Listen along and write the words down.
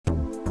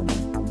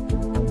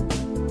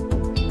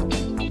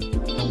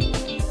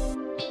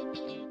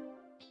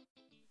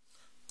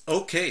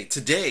Okay,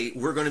 today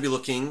we're going to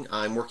be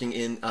I'm working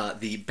in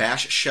the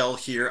Bash shell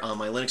here on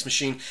my Linux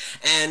machine,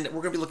 and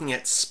we're going to be looking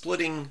at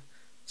splitting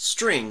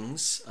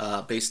strings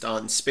based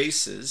on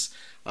spaces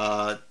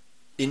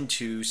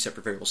into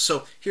separate variables.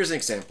 So here's an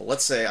example.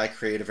 Let's say I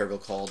create a variable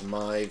called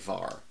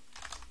myvar,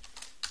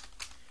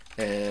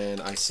 and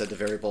I set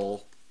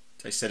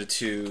it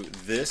to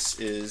this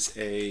is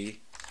a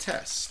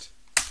test.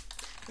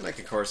 And I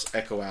can, of course,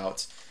 echo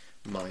out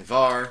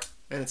myvar,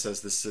 and it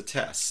says this is a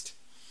test.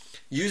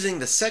 Using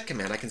the set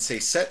command, I can say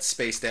set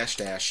space dash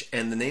dash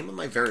and the name of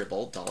my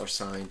variable,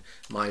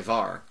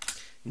 $myvar.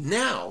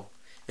 Now,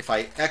 if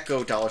I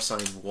echo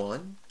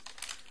 $1,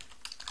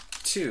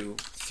 2,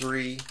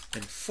 3,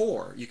 and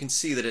 4, you can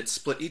see that it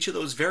split each of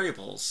those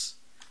variables,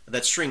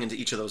 that string into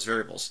each of those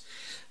variables.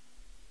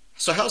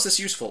 So how is this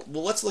useful?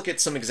 Well, let's look at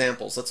some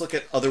examples. Let's look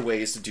at other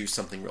ways to do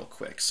something real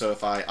quick. So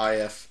if I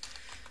if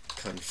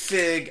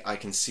config, I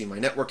can see my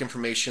network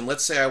information.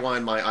 Let's say I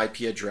want my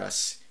IP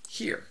address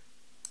here.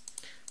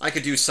 I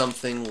could do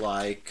something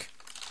like,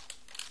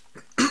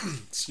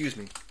 excuse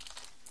me,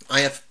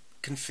 if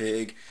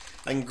config,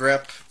 I can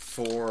grep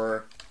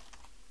for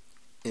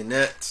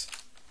init,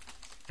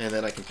 and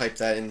then I can pipe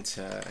that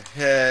into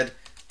head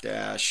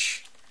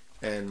dash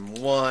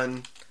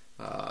n1,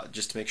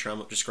 just to make sure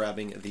I'm just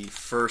grabbing the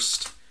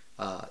first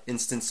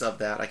instance of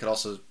that. I could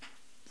also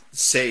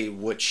say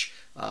which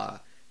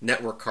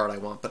network card I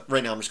want, but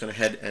right now I'm just going to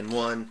head n1.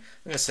 I'm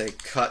going to say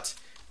cut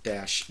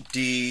dash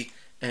d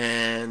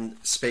and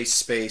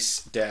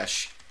space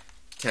dash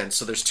 10.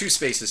 So there's two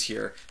spaces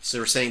here. So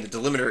we're saying the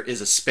delimiter is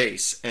a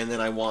space, and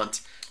then I want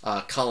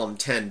column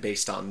 10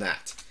 based on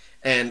that.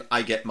 And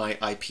I get my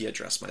IP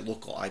address, my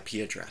local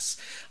IP address,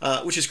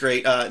 which is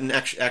great. And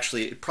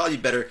actually, it'd probably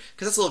be better,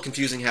 because it's a little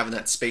confusing having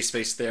that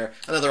space there.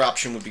 Another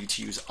option would be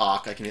to use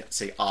awk. I can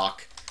say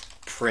awk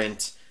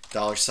print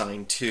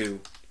 $2,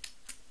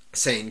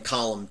 saying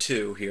column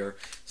 2 here.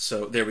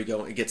 So there we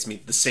go. It gets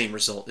me the same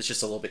result. It's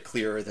just a little bit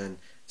clearer than,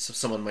 so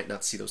someone might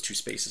not see those two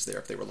spaces there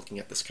if they were looking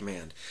at this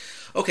command.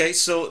 Okay,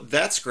 so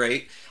that's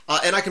great.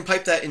 And I can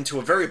pipe that into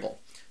a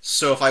variable.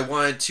 So if I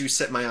wanted to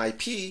set my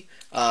IP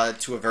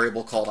to a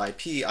variable called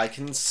IP, I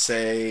can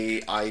say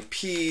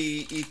IP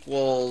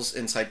equals,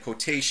 inside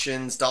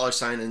quotations,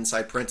 $,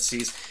 inside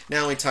parentheses.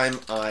 Now anytime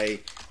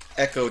I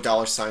echo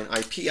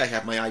 $IP, I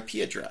have my IP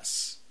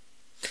address.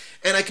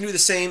 And I can do the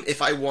same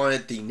if I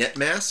wanted the net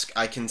mask.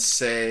 I can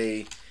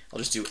say, I'll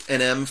just do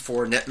nm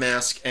for net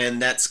mask, and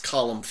that's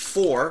column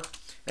 4.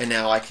 And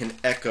now I can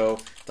echo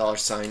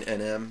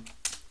 $nm,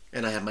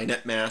 and I have my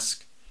net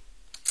mask.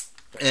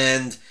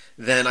 And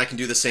then I can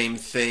do the same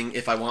thing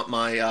if I want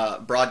my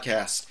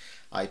broadcast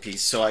IP.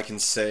 So I can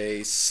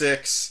say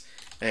 6,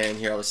 and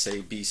here I'll just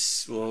say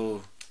BC.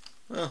 Well,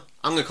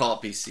 I'm going to call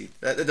it BC.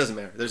 That doesn't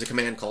matter. There's a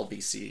command called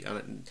BC.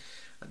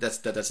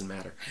 That doesn't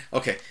matter.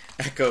 Okay,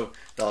 echo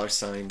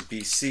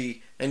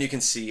 $BC, and you can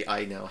see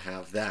I now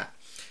have that.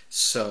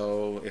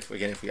 So if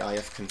we if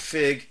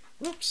config,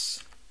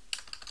 whoops.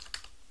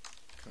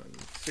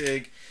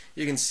 Config,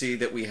 you can see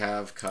that we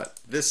have cut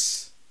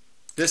this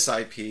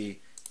IP,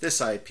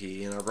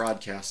 and our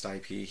broadcast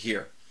IP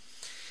here.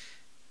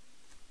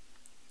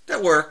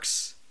 That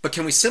works, but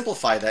can we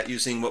simplify that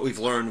using what we've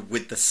learned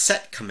with the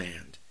set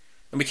command?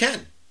 And we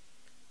can,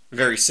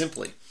 very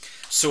simply.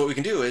 So what we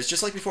can do is,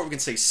 just like before, we can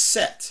say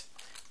set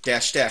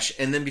dash dash,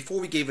 and then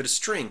before we gave it a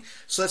string,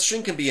 so that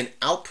string can be an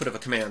output of a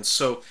command.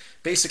 So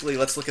basically,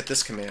 let's look at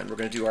this command. We're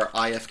going to do our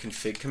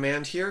ifconfig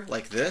command here,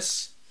 like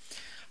this.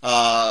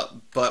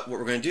 But what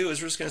we're going to do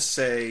is we're just going to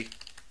say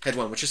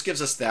head1, which just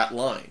gives us that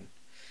line.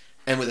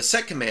 And with a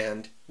set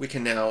command, we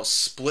can now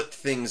split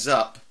things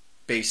up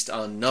based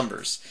on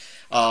numbers.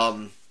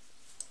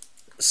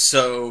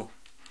 So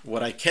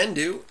what I can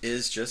do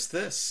is just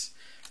this.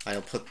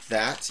 I'll put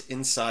that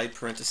inside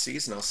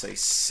parentheses, and I'll say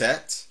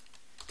set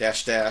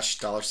dash dash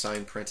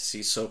 $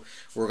 parentheses. So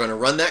we're going to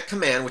run that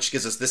command, which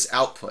gives us this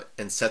output,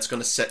 and set's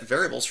going to set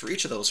variables for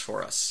each of those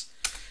for us.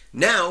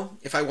 Now,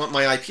 if I want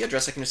my IP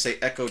address, I can just say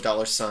echo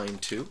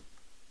 $2.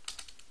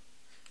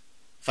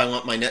 If I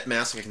want my net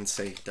mask, I can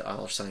say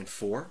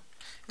 $4.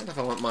 And if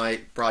I want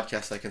my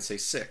broadcast, I can say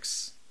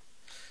 6.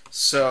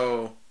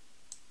 So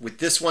with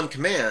this one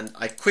command,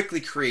 I quickly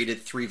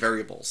created 3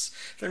 variables.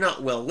 They're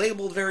not well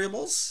labeled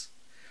variables,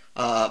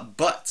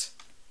 but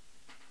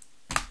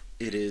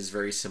it is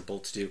very simple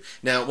to do.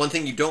 Now, one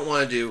thing you don't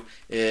want to do,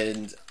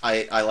 and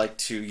I like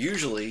to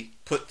usually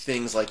put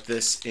things like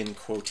this in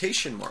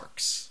quotation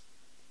marks,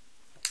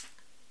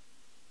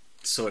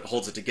 so it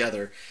holds it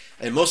together.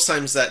 And most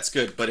times that's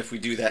good, but if we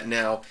do that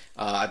now,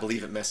 I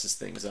believe it messes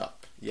things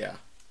up. Yeah.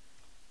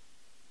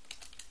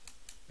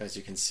 As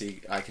you can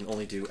see, I can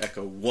only do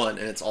echo 1,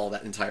 and it's all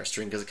that entire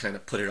string because it kind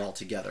of put it all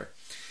together.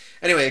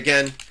 Anyway,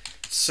 again,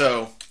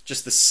 so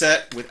just the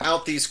set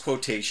without these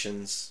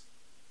quotations.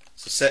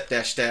 So set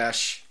dash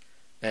dash,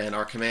 and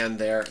our command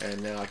there,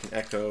 and now I can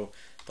echo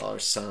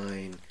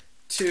 $2,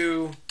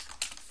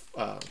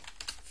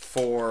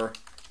 4,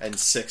 and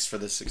 6 for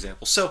this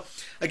example. So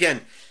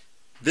again,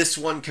 this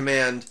one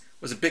command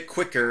was a bit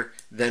quicker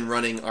than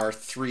running our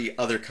 3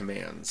 other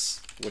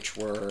commands, which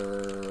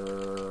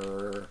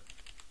were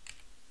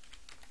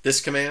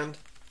this command,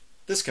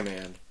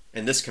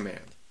 and this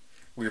command.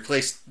 We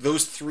replaced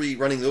those 3,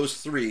 running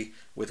those 3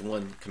 with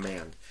one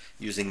command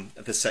using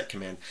the set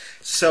command.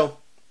 So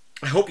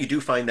I hope you do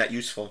find that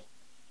useful.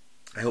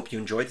 I hope you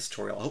enjoyed this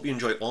tutorial. I hope you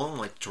enjoy all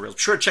my tutorials. Be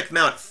sure to check them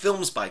out at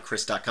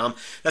filmsbychris.com.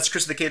 That's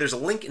Chris with a K. There's a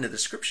link in the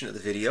description of the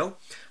video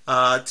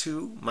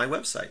to my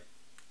website.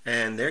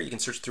 And there you can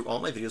search through all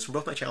my videos from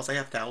both my channels. I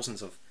have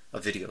thousands of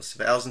videos,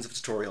 thousands of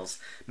tutorials,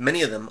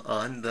 many of them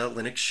on the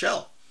Linux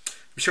shell.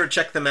 Be sure to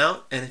check them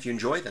out, and if you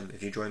enjoy them,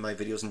 if you enjoy my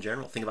videos in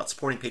general, think about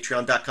supporting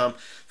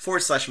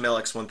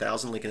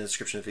patreon.com/melx1000, link in the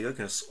description of the video. You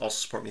can also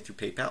support me through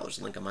PayPal. There's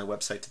a link on my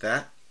website to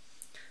that.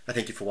 I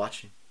thank you for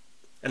watching.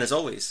 And as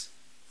always,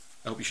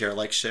 I hope you share,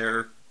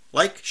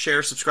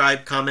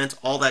 subscribe, comment,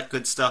 all that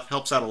good stuff.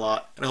 Helps out a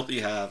lot, and I hope that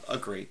you have a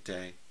great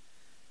day.